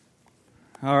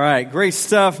All right, great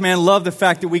stuff, man. Love the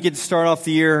fact that we get to start off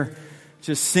the year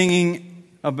just singing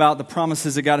about the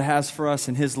promises that God has for us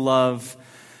and His love.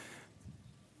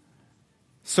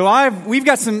 So we've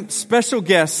got some special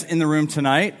guests in the room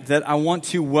tonight that I want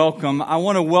to welcome. I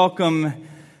want to welcome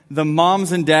the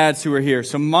moms and dads who are here.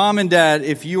 So mom and dad,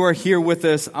 if you are here with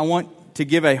us, I want to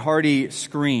give a hearty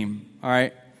scream, all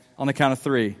right, on the count of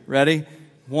three. Ready?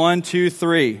 1, 2,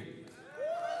 3.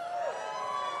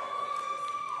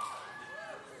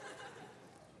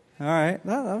 All right,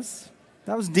 that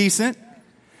was decent.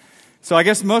 So I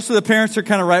guess most of the parents are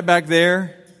kind of right back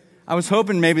there. I was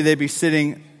hoping maybe they'd be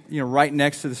sitting, right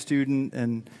next to the student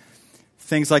and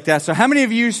things like that. So how many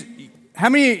of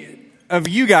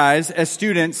you guys as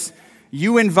students,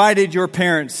 you invited your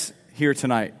parents here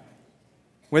tonight?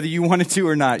 Whether you wanted to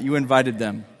or not, you invited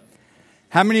them.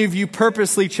 How many of you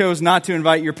purposely chose not to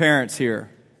invite your parents here?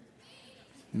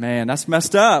 Man, that's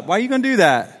messed up. Why are you going to do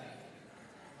that?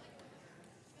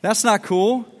 That's not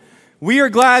cool. We are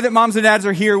glad that moms and dads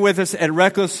are here with us at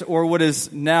Reckless, or what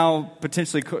is now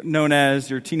potentially known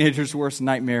as your teenager's worst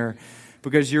nightmare,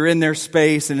 because you're in their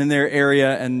space and in their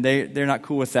area, and they're not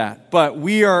cool with that. But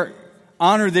we are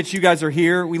honored that you guys are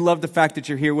here. We love the fact that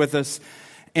you're here with us,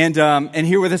 and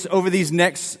here with us over these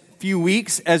next few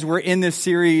weeks as we're in this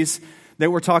series that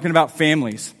we're talking about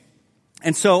families.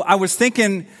 And so I was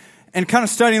thinking and kind of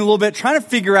studying a little bit, trying to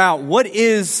figure out what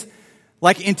is,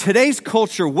 like in today's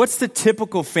culture, what's the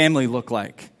typical family look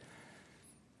like?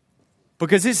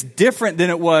 Because it's different than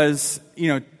it was,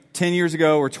 10 years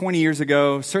ago or 20 years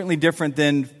ago, certainly different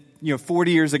than,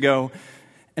 40 years ago.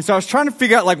 And so I was trying to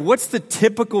figure out, what's the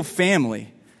typical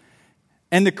family?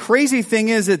 And the crazy thing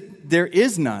is that there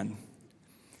is none.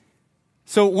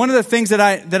 So one of the things that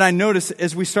I noticed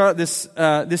as we start this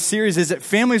series is that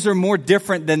families are more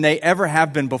different than they ever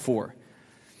have been before.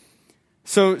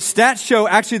 So stats show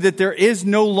actually that there is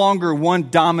no longer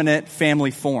one dominant family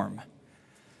form.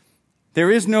 There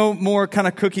is no more kind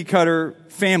of cookie cutter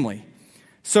family.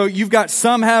 So you've got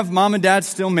some have mom and dad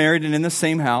still married and in the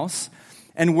same house.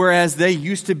 And whereas they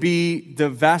used to be the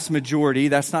vast majority,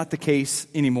 that's not the case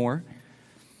anymore.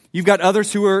 You've got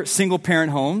others who are single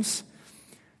parent homes.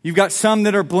 You've got some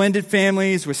that are blended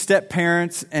families with step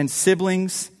parents and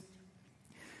siblings.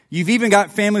 You've even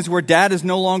got families where dad is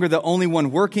no longer the only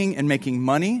one working and making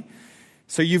money.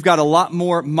 So you've got a lot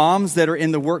more moms that are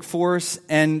in the workforce,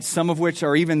 and some of which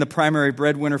are even the primary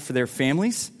breadwinner for their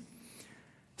families.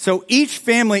 So each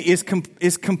family is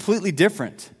completely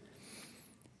different,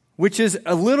 which is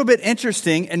a little bit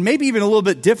interesting and maybe even a little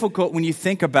bit difficult when you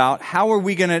think about how are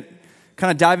we going to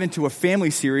kind of dive into a family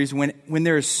series when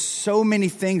there is so many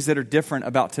things that are different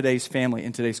about today's family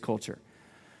and today's culture.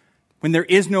 When there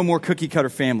is no more cookie cutter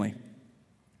family.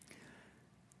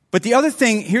 But the other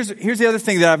thing, here's the other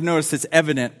thing that I've noticed that's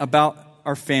evident about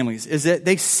our families, is that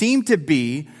they seem to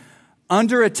be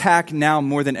under attack now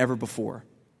more than ever before.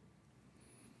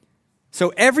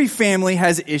 So every family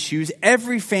has issues,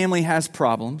 every family has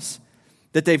problems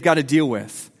that they've got to deal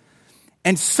with.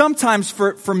 And sometimes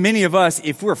for many of us,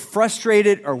 if we're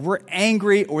frustrated or we're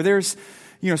angry or there's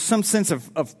some sense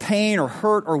of pain or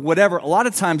hurt or whatever, a lot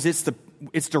of times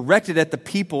it's directed at the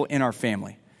people in our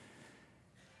family.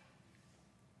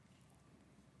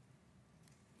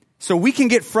 So we can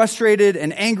get frustrated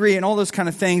and angry and all those kind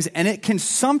of things, and it can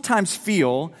sometimes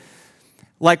feel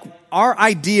like our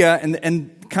idea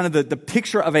and kind of the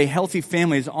picture of a healthy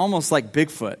family is almost like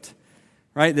Bigfoot,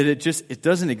 right? That it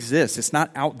doesn't exist. It's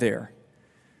not out there.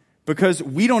 Because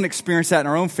we don't experience that in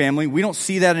our own family. We don't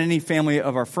see that in any family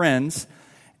of our friends.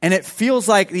 And it feels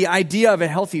like the idea of a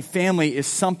healthy family is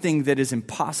something that is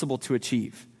impossible to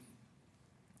achieve.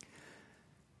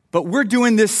 But we're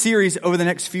doing this series over the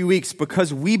next few weeks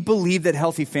because we believe that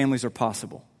healthy families are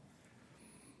possible.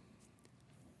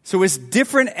 So as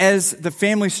different as the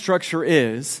family structure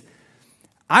is,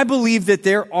 I believe that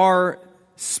there are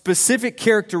specific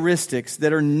characteristics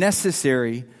that are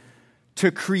necessary to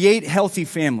create healthy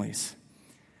families.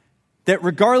 That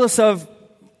regardless of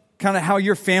kind of how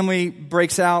your family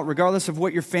breaks out, regardless of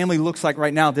what your family looks like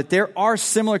right now, that there are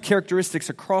similar characteristics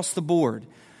across the board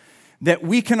that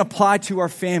we can apply to our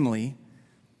family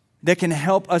that can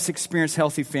help us experience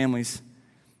healthy families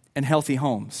and healthy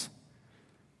homes.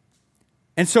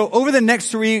 And so over the next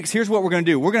 3 weeks, here's what we're going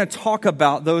to do. We're going to talk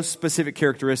about those specific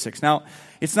characteristics. Now,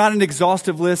 it's not an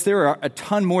exhaustive list. There are a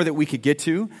ton more that we could get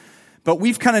to. But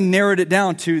we've kind of narrowed it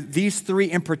down to these three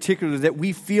in particular that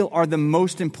we feel are the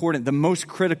most important, the most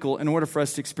critical in order for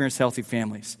us to experience healthy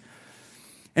families.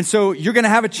 And so you're going to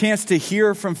have a chance to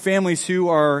hear from families who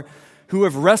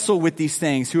have wrestled with these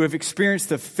things, who have experienced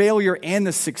the failure and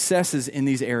the successes in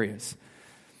these areas.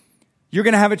 You're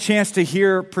going to have a chance to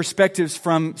hear perspectives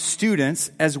from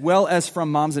students as well as from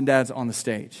moms and dads on the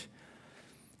stage.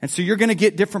 And so you're going to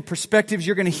get different perspectives.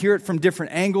 You're going to hear it from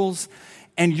different angles.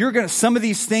 And some of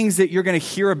these things that you're going to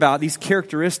hear about, these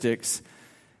characteristics,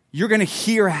 you're going to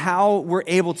hear how we're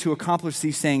able to accomplish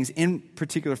these things in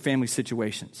particular family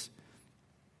situations.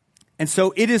 And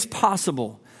so it is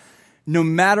possible, no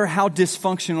matter how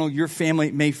dysfunctional your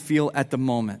family may feel at the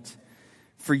moment,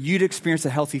 for you to experience a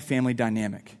healthy family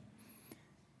dynamic.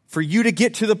 For you to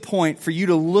get to the point, for you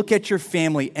to look at your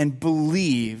family and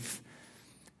believe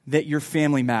that your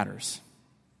family matters.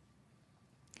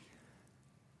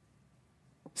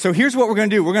 So here's what we're going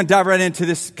to do. We're going to dive right into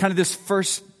this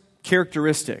first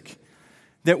characteristic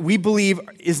that we believe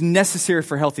is necessary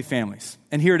for healthy families.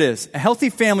 And here it is. A healthy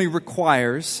family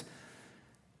requires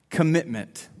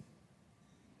commitment.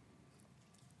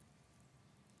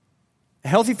 A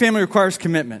healthy family requires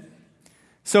commitment.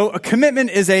 So a commitment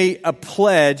is a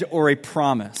pledge or a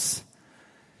promise.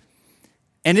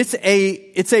 And it's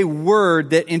a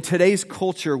word that in today's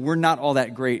culture we're not all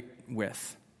that great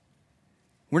with.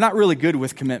 We're not really good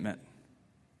with commitment.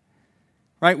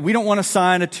 Right? We don't want to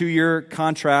sign a 2-year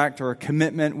contract or a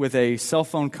commitment with a cell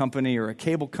phone company or a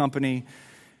cable company.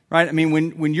 Right? I mean,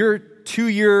 when your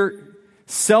 2-year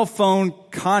cell phone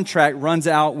contract runs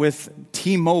out with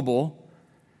T-Mobile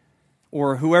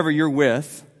or whoever you're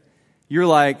with, you're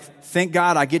like, thank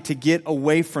God I get to get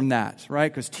away from that,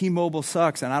 right? Because T-Mobile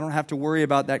sucks and I don't have to worry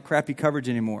about that crappy coverage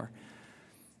anymore.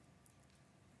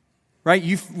 Right?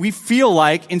 We feel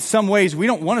like in some ways we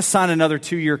don't want to sign another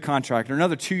 2-year contract or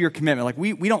another 2-year commitment. Like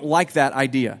we don't like that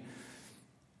idea.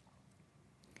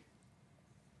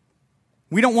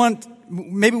 We don't want,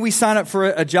 maybe we sign up for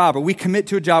a job or we commit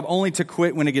to a job only to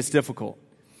quit when it gets difficult.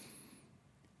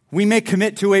 We may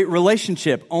commit to a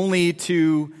relationship only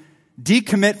to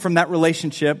decommit from that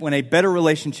relationship when a better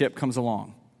relationship comes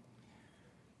along.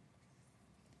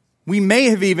 We may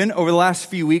have even, over the last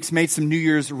few weeks, made some New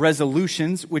Year's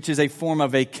resolutions, which is a form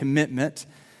of a commitment,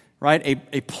 right?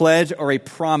 A pledge or a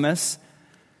promise.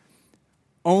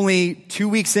 Only 2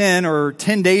 weeks in or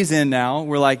 10 days in now,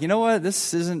 we're like, you know what?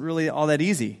 This isn't really all that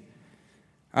easy.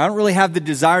 I don't really have the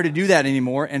desire to do that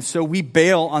anymore. And so we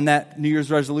bail on that New Year's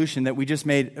resolution that we just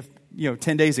made,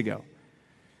 10 days ago.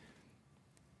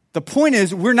 The point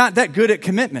is, we're not that good at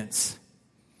commitments.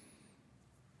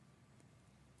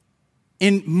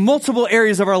 In multiple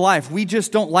areas of our life, we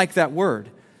just don't like that word.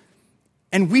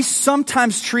 And we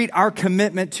sometimes treat our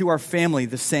commitment to our family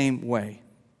the same way.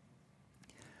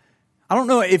 I don't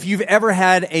know if you've ever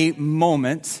had a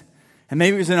moment, and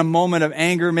maybe it was in a moment of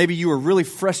anger, maybe you were really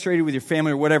frustrated with your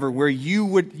family or whatever, where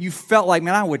you felt like,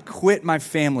 man, I would quit my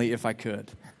family if I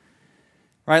could.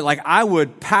 Right? Like I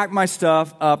would pack my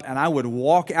stuff up and I would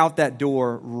walk out that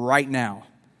door right now.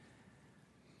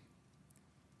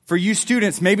 For you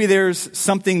students, maybe there's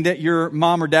something that your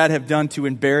mom or dad have done to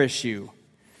embarrass you.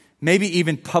 Maybe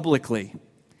even publicly.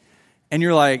 And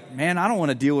you're like, man, I don't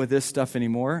want to deal with this stuff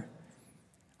anymore.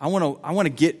 I want to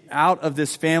get out of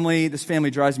this family. This family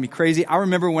drives me crazy. I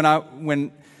remember when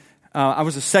I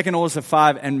was the second oldest of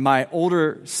 5 and my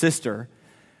older sister,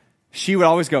 she would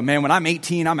always go, man, when I'm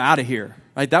 18, I'm out of here.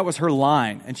 Right? That was her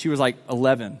line. And she was like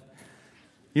 11.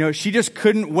 She just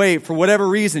couldn't wait. For whatever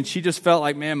reason, she just felt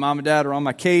like, man, mom and dad are on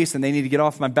my case and they need to get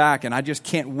off my back. And I just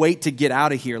can't wait to get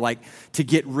out of here, like to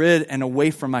get rid and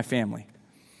away from my family.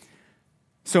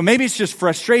 So maybe it's just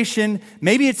frustration.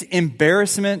 Maybe it's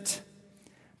embarrassment.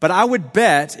 But I would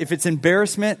bet if it's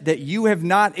embarrassment that you have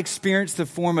not experienced the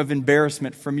form of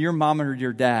embarrassment from your mom or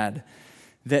your dad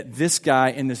that this guy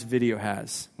in this video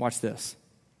has. Watch this.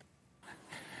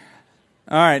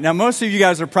 All right, now most of you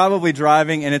guys are probably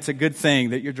driving, and it's a good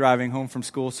thing that you're driving home from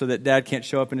school so that dad can't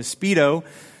show up in a Speedo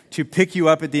to pick you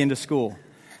up at the end of school.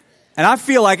 And I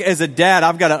feel like as a dad,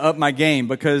 I've got to up my game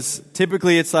because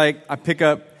typically it's like I pick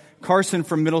up Carson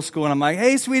from middle school and I'm like,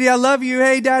 hey, sweetie, I love you.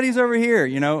 Hey, daddy's over here,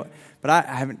 But I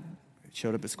haven't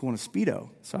showed up at school in a Speedo,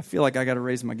 so I feel like I got to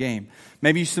raise my game.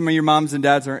 Maybe some of your moms and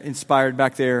dads are inspired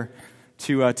back there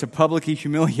to publicly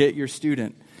humiliate your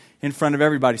student in front of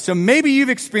everybody. So maybe you've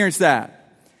experienced that.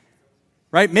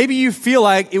 Right? Maybe you feel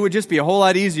like it would just be a whole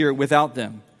lot easier without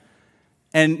them.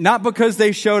 And not because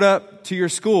they showed up to your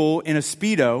school in a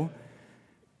Speedo,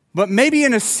 but maybe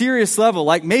in a serious level.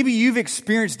 Like maybe you've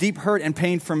experienced deep hurt and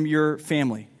pain from your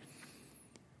family.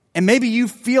 And maybe you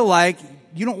feel like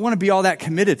you don't want to be all that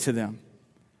committed to them.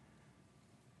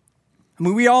 I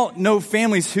mean, we all know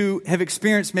families who have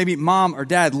experienced maybe mom or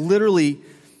dad literally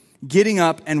getting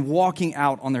up and walking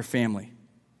out on their family.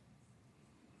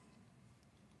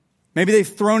 Maybe they've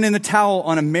thrown in the towel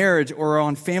on a marriage or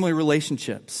on family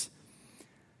relationships.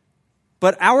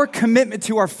 But our commitment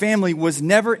to our family was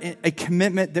never a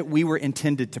commitment that we were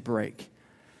intended to break.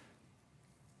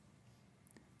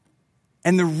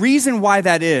 And the reason why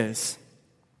that is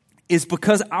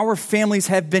because our families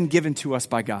have been given to us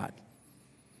by God.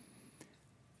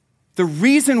 The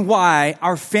reason why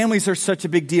our families are such a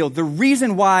big deal, the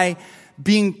reason why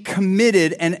being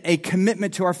committed and a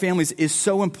commitment to our families is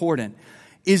so important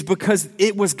is because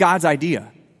it was God's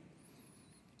idea.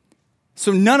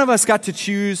 So none of us got to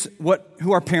choose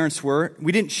who our parents were.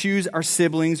 We didn't choose our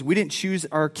siblings. We didn't choose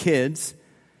our kids.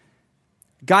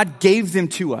 God gave them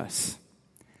to us.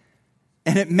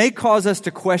 And it may cause us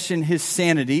to question his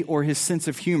sanity or his sense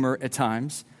of humor at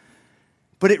times,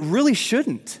 but it really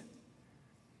shouldn't.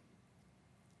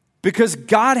 Because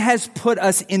God has put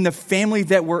us in the family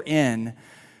that we're in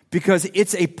because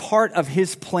it's a part of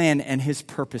his plan and his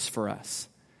purpose for us.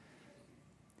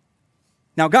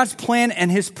 Now, God's plan and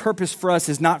his purpose for us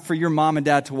is not for your mom and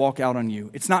dad to walk out on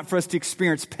you. It's not for us to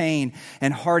experience pain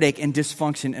and heartache and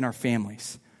dysfunction in our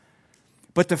families.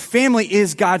 But the family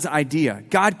is God's idea.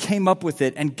 God came up with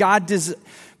it, and God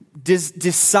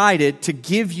decided to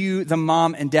give you the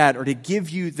mom and dad, or to give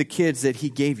you the kids that he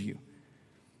gave you.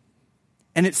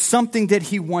 And it's something that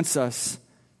he wants us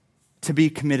to be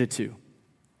committed to.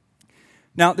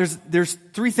 Now, there's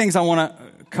three things I want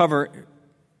to cover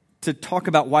to talk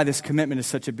about why this commitment is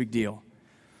such a big deal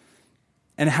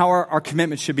and how our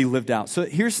commitment should be lived out. So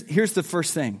here's the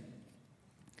first thing.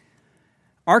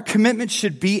 Our commitment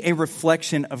should be a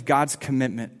reflection of God's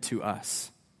commitment to us.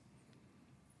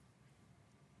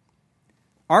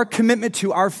 Our commitment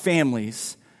to our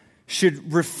families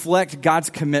should reflect God's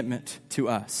commitment to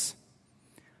us.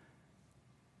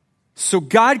 So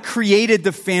God created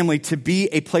the family to be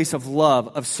a place of love,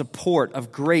 of support,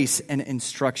 of grace, and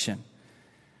instruction.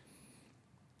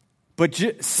 But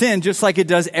sin, just like it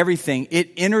does everything,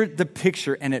 it entered the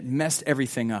picture and it messed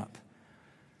everything up.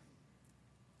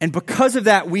 And because of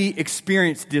that, we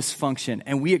experience dysfunction,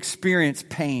 and we experience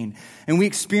pain, and we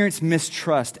experience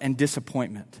mistrust and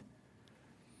disappointment.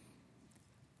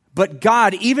 But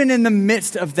God, even in the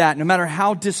midst of that, no matter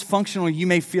how dysfunctional you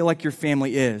may feel like your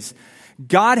family is,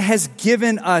 God has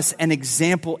given us an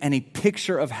example and a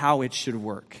picture of how it should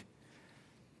work.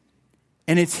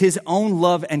 And it's his own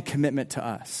love and commitment to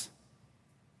us.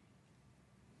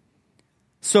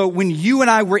 So when you and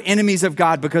I were enemies of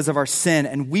God because of our sin,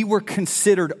 and we were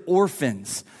considered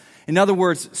orphans, in other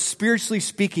words, spiritually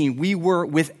speaking, we were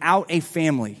without a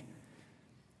family,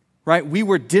 right? We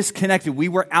were disconnected. We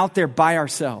were out there by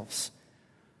ourselves.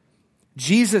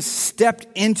 Jesus stepped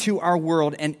into our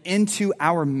world and into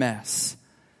our mess,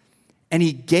 and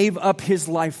he gave up his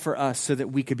life for us so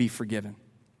that we could be forgiven.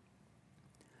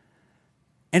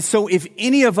 And so if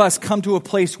any of us come to a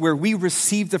place where we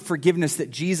receive the forgiveness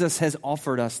that Jesus has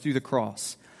offered us through the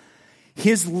cross,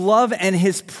 his love and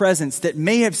his presence that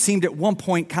may have seemed at one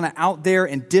point kind of out there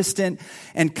and distant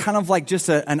and kind of like just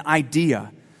an idea,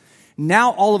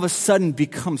 now all of a sudden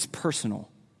becomes personal.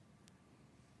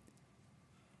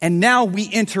 And now we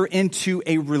enter into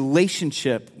a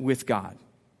relationship with God.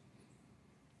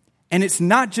 And it's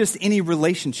not just any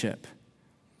relationship.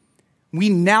 We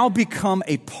now become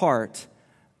a part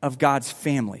of God's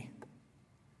family.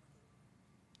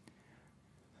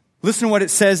 Listen to what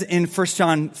it says in 1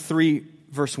 John 3,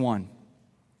 verse 1.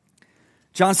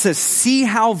 John says, "See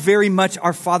how very much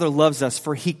our Father loves us,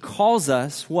 for he calls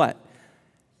us," what?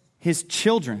 His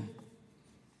children.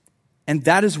 And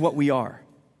that is what we are.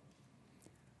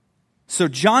 So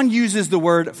John uses the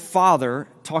word father,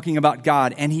 talking about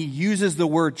God, and he uses the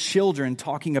word children,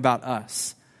 talking about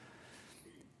us.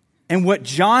 And what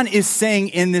John is saying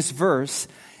in this verse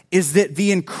is that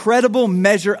the incredible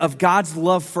measure of God's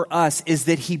love for us is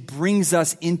that he brings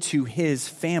us into his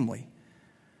family.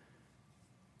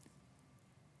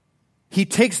 He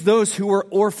takes those who are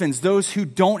orphans, those who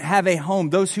don't have a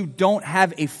home, those who don't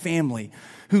have a family,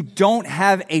 who don't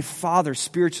have a father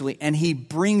spiritually, and he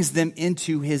brings them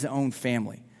into his own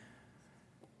family.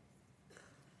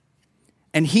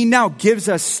 And he now gives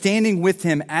us standing with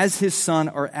him as his son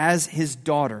or as his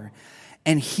daughter,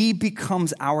 and he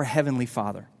becomes our heavenly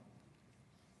Father.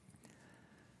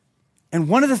 And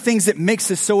one of the things that makes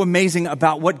this so amazing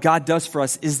about what God does for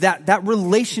us is that that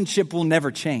relationship will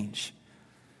never change.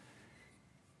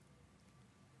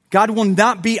 God will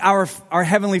not be our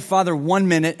Heavenly Father 1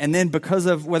 minute, and then because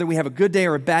of whether we have a good day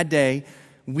or a bad day,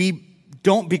 we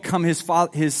don't become his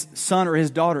son or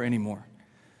his daughter anymore.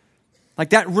 Like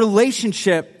that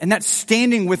relationship and that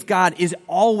standing with God is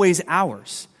always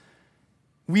ours.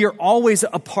 We are always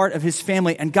a part of his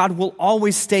family, and God will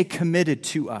always stay committed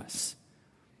to us.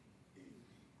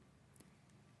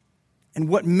 And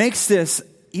what makes this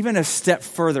even a step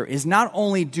further is not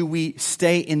only do we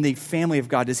stay in the family of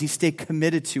God, does he stay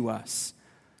committed to us,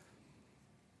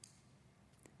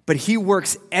 but he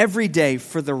works every day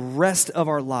for the rest of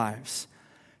our lives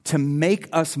to make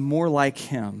us more like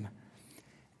him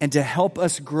and to help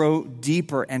us grow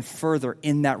deeper and further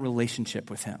in that relationship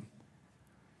with him.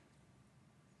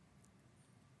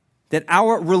 That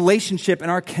our relationship and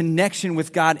our connection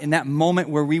with God in that moment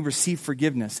where we receive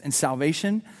forgiveness and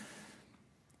salvation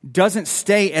doesn't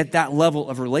stay at that level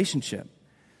of relationship.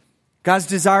 God's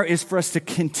desire is for us to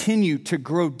continue to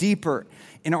grow deeper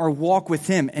in our walk with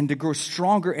him and to grow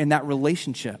stronger in that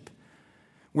relationship,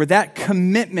 where that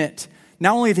commitment,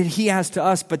 not only that he has to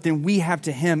us, but then we have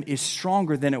to him, is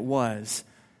stronger than it was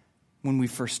when we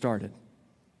first started.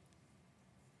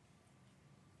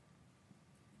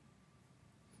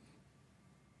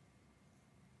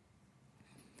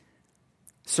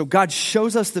 So God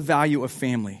shows us the value of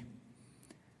family.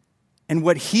 And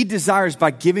what he desires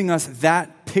by giving us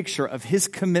that picture of his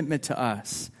commitment to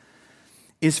us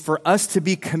is for us to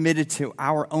be committed to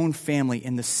our own family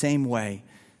in the same way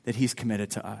that he's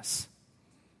committed to us.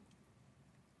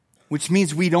 Which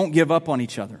means we don't give up on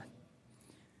each other.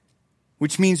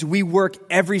 Which means we work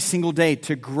every single day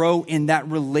to grow in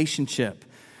that relationship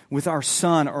with our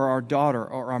son or our daughter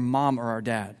or our mom or our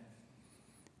dad.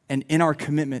 And in our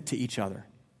commitment to each other.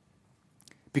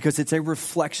 Because it's a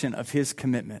reflection of his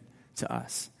commitment to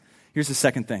us. Here's the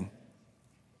second thing.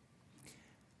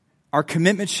 Our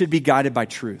commitment should be guided by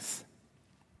truth.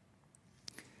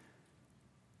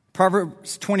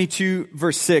 Proverbs 22,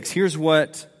 verse 6, here's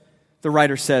what the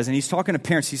writer says, and he's talking to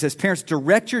parents. He says, parents,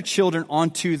 direct your children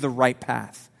onto the right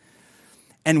path,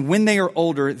 and when they are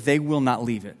older, they will not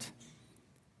leave it.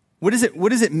 What does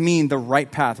it mean, the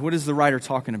right path? What is the writer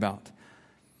talking about?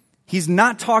 He's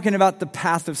not talking about the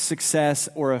path of success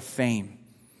or of fame.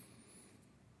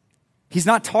 He's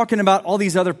not talking about all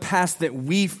these other paths that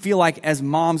we feel like as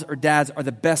moms or dads are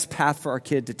the best path for our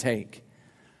kid to take.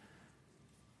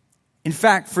 In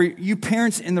fact, for you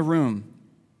parents in the room,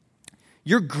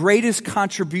 your greatest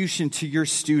contribution to your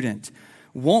student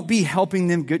won't be helping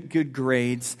them get good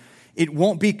grades. It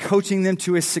won't be coaching them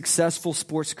to a successful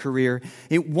sports career.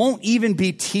 It won't even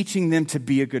be teaching them to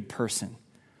be a good person.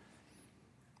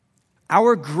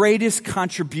 Our greatest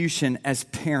contribution as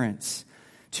parents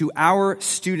to our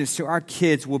students, to our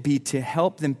kids, will be to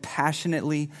help them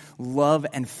passionately love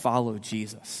and follow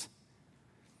Jesus.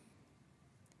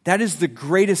 That is the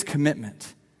greatest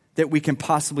commitment that we can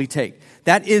possibly take.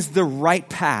 That is the right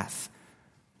path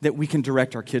that we can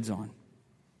direct our kids on.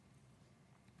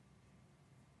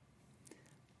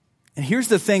 And here's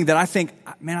the thing that I think,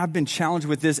 man, I've been challenged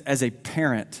with this as a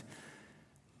parent,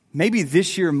 maybe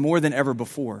this year more than ever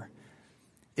before,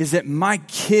 is that my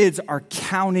kids are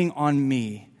counting on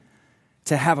me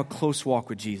to have a close walk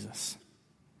with Jesus.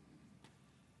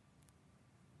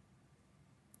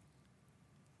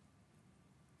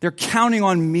 They're counting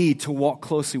on me to walk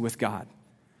closely with God.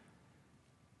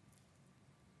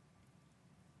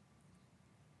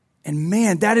 And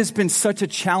man, that has been such a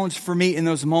challenge for me in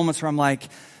those moments where I'm like,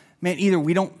 man, either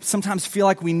we don't sometimes feel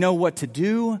like we know what to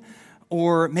do,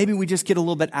 or maybe we just get a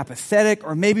little bit apathetic,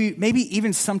 or maybe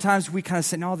even sometimes we kind of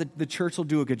say, no, the church will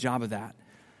do a good job of that.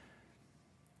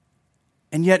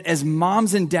 And yet, as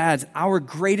moms and dads, our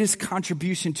greatest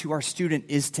contribution to our student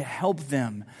is to help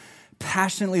them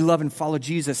passionately love and follow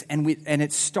Jesus, and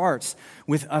it starts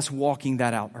with us walking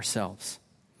that out ourselves.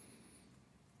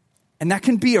 And that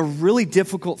can be a really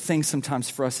difficult thing sometimes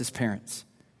for us as parents.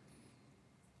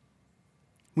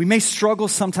 We may struggle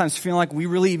sometimes feeling like we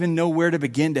really even know where to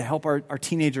begin to help our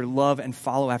teenager love and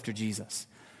follow after Jesus.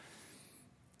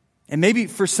 And maybe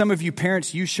for some of you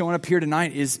parents, you showing up here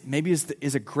tonight is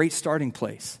a great starting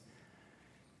place.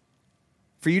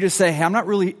 For you to say, hey, I'm not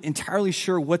really entirely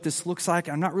sure what this looks like.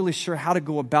 I'm not really sure how to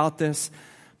go about this.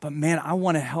 But man, I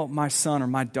want to help my son or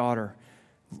my daughter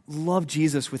love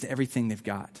Jesus with everything they've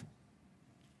got.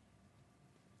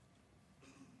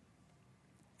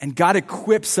 And God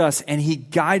equips us and he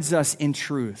guides us in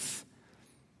truth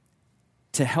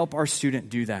to help our student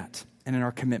do that and in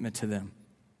our commitment to them.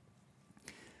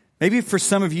 Maybe for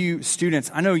some of you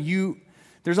students, I know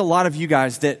there's a lot of you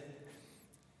guys that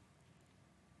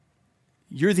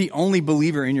you're the only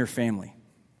believer in your family.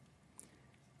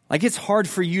 Like, it's hard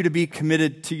for you to be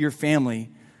committed to your family,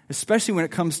 especially when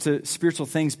it comes to spiritual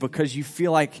things, because you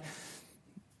feel like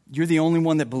you're the only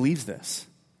one that believes this.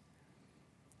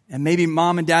 And maybe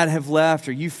mom and dad have left,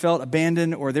 or you felt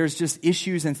abandoned, or there's just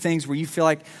issues and things where you feel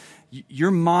like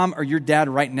your mom or your dad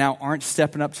right now aren't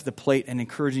stepping up to the plate and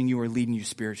encouraging you or leading you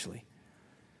spiritually.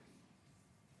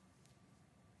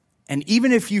 And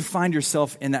even if you find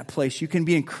yourself in that place, you can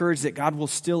be encouraged that God will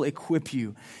still equip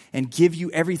you and give you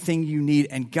everything you need.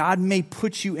 And God may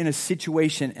put you in a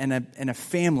situation and a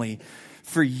family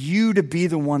for you to be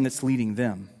the one that's leading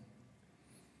them.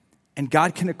 And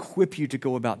God can equip you to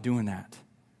go about doing that.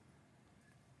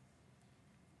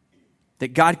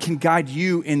 That God can guide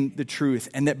you in the truth,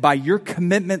 and that by your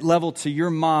commitment level to your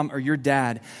mom or your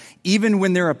dad, even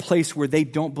when they're a place where they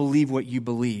don't believe what you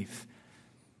believe,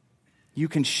 you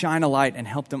can shine a light and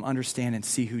help them understand and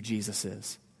see who Jesus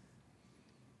is.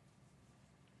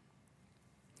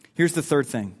 Here's the third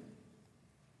thing.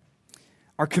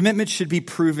 Our commitment should be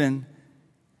proven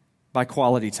by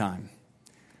quality time.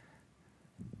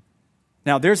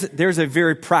 Now, there's a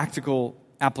very practical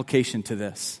application to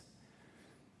this.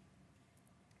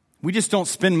 We just don't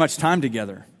spend much time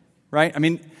together, right? I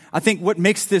mean, I think what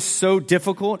makes this so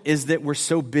difficult is that we're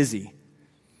so busy.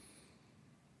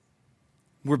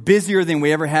 We're busier than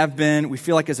we ever have been. We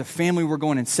feel like as a family we're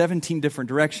going in 17 different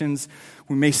directions.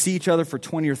 We may see each other for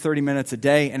 20 or 30 minutes a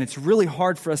day, and it's really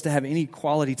hard for us to have any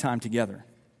quality time together.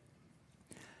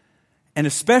 And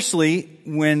especially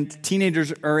when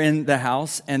teenagers are in the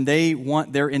house and they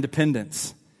want their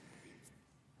independence,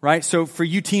 right? So for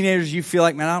you teenagers, you feel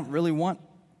like, man, I don't really want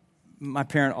my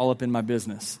parent all up in my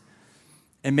business.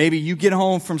 And maybe you get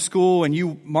home from school and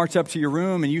you march up to your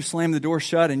room and you slam the door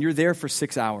shut and you're there for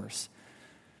 6 hours.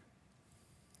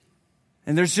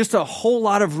 And there's just a whole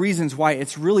lot of reasons why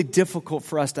it's really difficult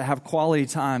for us to have quality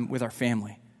time with our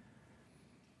family.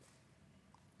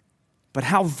 But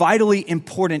how vitally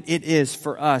important it is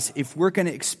for us if we're going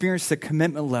to experience the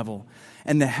commitment level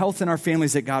and the health in our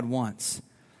families that God wants,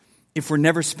 if we're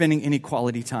never spending any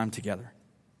quality time together.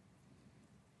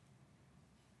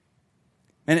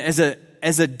 And as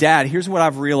a dad, here's what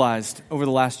I've realized over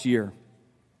the last year,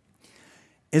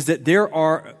 is that there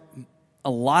are a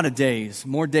lot of days,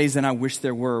 more days than I wish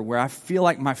there were, where I feel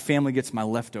like my family gets my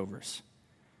leftovers.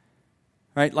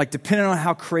 Right? Like depending on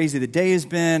how crazy the day has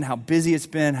been, how busy it's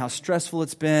been, how stressful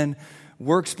it's been,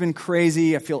 work's been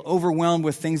crazy, I feel overwhelmed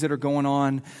with things that are going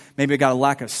on. Maybe I got a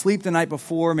lack of sleep the night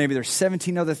before, maybe there's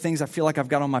 17 other things I feel like I've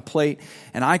got on my plate,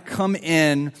 and I come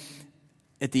in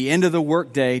at the end of the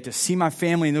workday to see my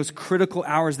family in those critical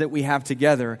hours that we have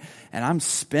together, and I'm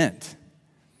spent.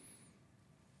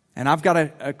 And I've got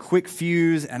a quick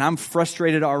fuse, and I'm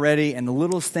frustrated already, and the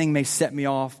littlest thing may set me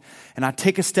off. And I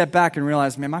take a step back and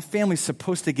realize, man, my family's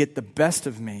supposed to get the best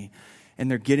of me,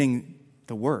 and they're getting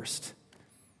the worst.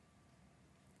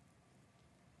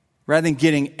 Rather than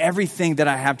getting everything that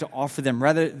I have to offer them,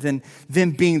 rather than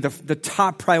them being the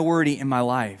top priority in my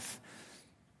life,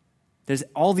 there's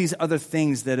all these other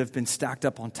things that have been stacked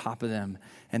up on top of them,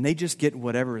 and they just get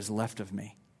whatever is left of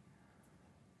me.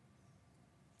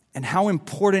 And how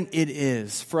important it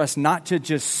is for us not to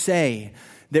just say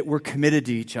that we're committed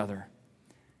to each other.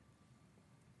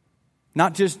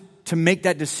 Not just to make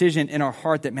that decision in our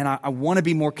heart that, man, I want to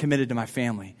be more committed to my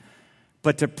family,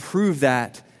 but to prove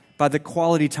that by the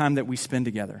quality time that we spend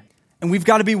together. And we've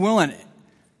got to be willing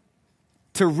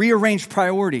to rearrange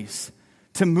priorities,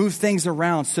 to move things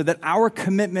around so that our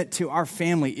commitment to our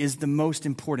family is the most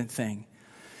important thing.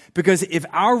 Because if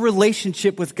our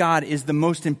relationship with God is the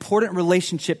most important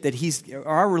relationship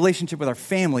our relationship with our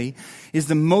family is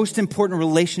the most important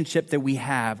relationship that we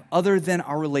have other than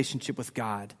our relationship with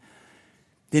God,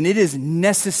 then it is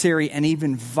necessary and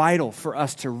even vital for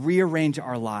us to rearrange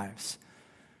our lives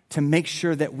to make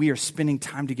sure that we are spending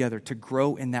time together to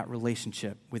grow in that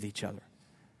relationship with each other.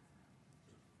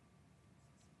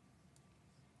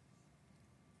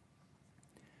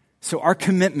 So our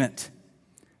commitment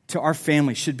to our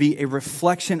family should be a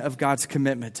reflection of God's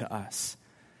commitment to us.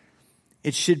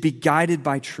 It should be guided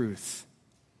by truth,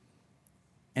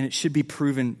 and it should be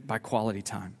proven by quality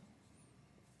time.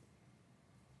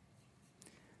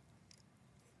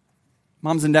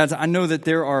 Moms and dads, I know that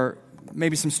there are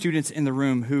maybe some students in the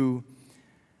room who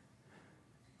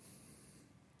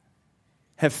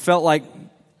have felt like,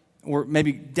 or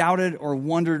maybe doubted or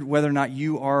wondered whether or not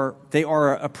they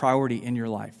are a priority in your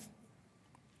life.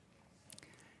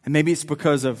 And maybe it's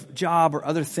because of job or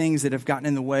other things that have gotten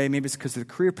in the way. Maybe it's because of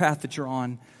the career path that you're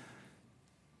on.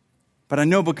 But I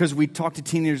know because we talk to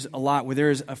teenagers a lot where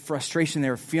there is a frustration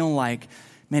there, feeling like,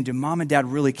 man, do mom and dad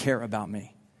really care about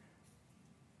me?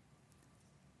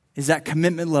 Is that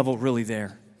commitment level really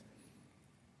there?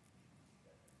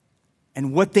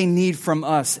 And what they need from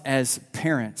us as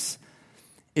parents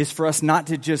is for us not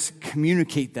to just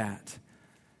communicate that,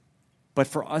 but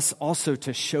for us also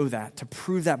to show that, to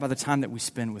prove that by the time that we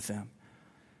spend with them.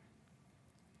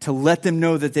 To let them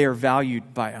know that they are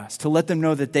valued by us. To let them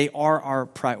know that they are our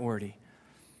priority.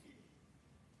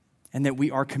 and that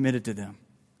we are committed to them.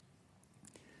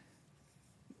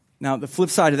 Now, the flip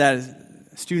side of that is,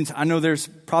 students, I know there's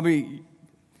probably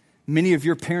many of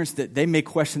your parents that they may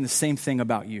question the same thing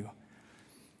about you.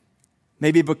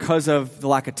 Maybe because of the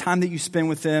lack of time that you spend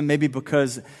with them, maybe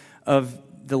because of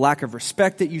the lack of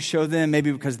respect that you show them,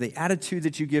 maybe because of the attitude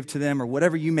that you give to them, or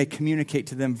whatever you may communicate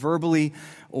to them verbally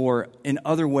or in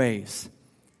other ways.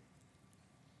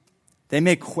 They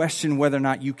may question whether or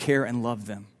not you care and love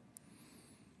them.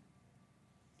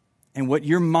 And what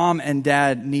your mom and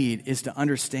dad need is to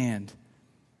understand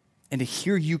and to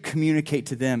hear you communicate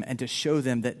to them and to show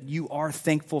them that you are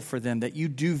thankful for them, that you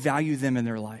do value them in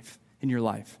your life,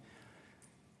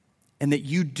 and that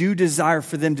you do desire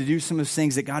for them to do some of those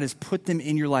things that God has put them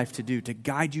in your life to do, to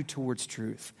guide you towards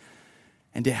truth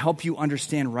and to help you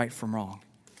understand right from wrong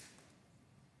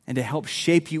and to help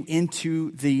shape you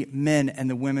into the men and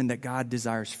the women that God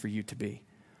desires for you to be.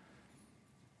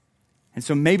 And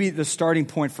so maybe the starting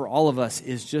point for all of us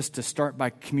is just to start by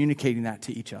communicating that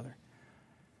to each other.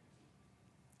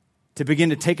 To begin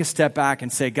to take a step back and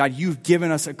say, God, you've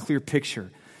given us a clear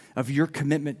picture of your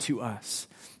commitment to us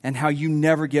and how you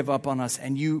never give up on us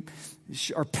and you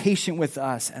are patient with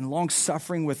us and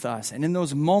long-suffering with us. And in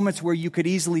those moments where you could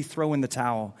easily throw in the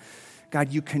towel,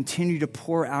 God, you continue to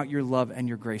pour out your love and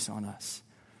your grace on us.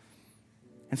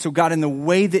 And so, God, in the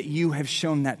way that you have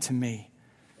shown that to me,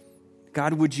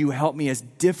 God, would you help me, as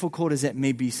difficult as it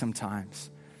may be sometimes,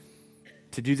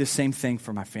 to do the same thing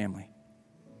for my family?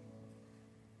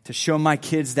 To show my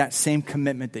kids that same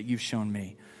commitment that you've shown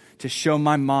me. To show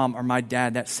my mom or my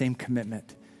dad that same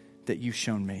commitment that you've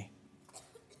shown me.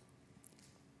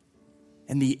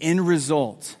 And the end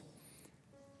result,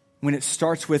 when it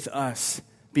starts with us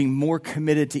being more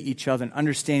committed to each other and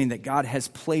understanding that God has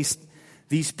placed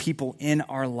these people in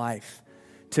our life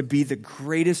to be the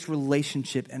greatest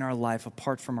relationship in our life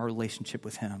apart from our relationship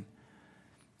with Him,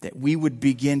 that we would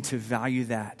begin to value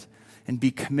that and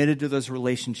be committed to those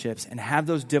relationships and have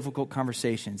those difficult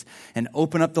conversations and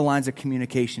open up the lines of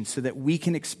communication so that we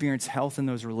can experience health in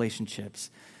those relationships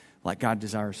like God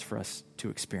desires for us to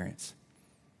experience.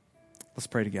 Let's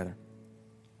pray together.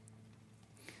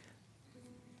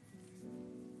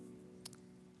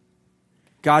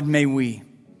 God, may we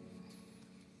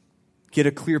get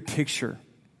a clear picture,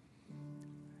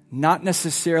 not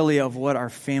necessarily of what our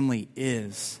family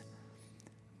is,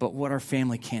 but what our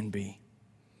family can be.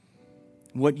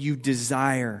 What you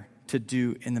desire to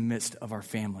do in the midst of our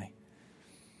family.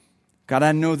 God,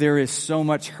 I know there is so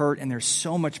much hurt and there's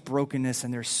so much brokenness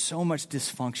and there's so much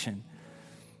dysfunction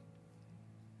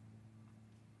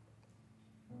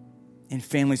in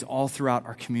families all throughout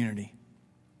our community.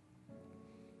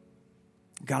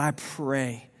 God, I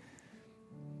pray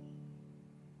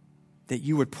that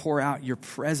you would pour out your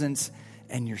presence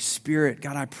and your Spirit.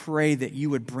 God, I pray that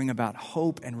you would bring about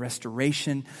hope and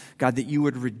restoration. God, that you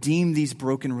would redeem these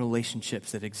broken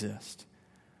relationships that exist.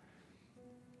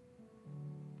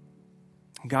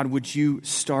 God, would you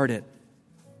start it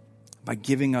by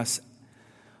giving us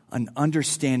an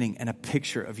understanding and a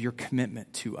picture of your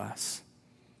commitment to us.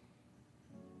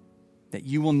 That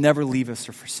you will never leave us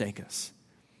or forsake us.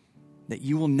 That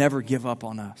you will never give up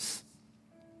on us.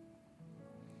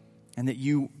 And that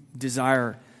you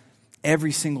desire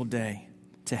every single day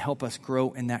to help us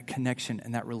grow in that connection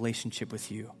and that relationship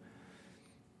with you.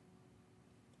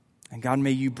 And God,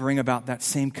 may you bring about that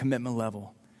same commitment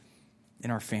level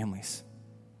in our families.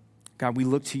 God, we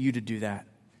look to you to do that.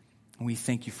 And we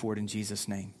thank you for it in Jesus'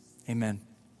 name. Amen.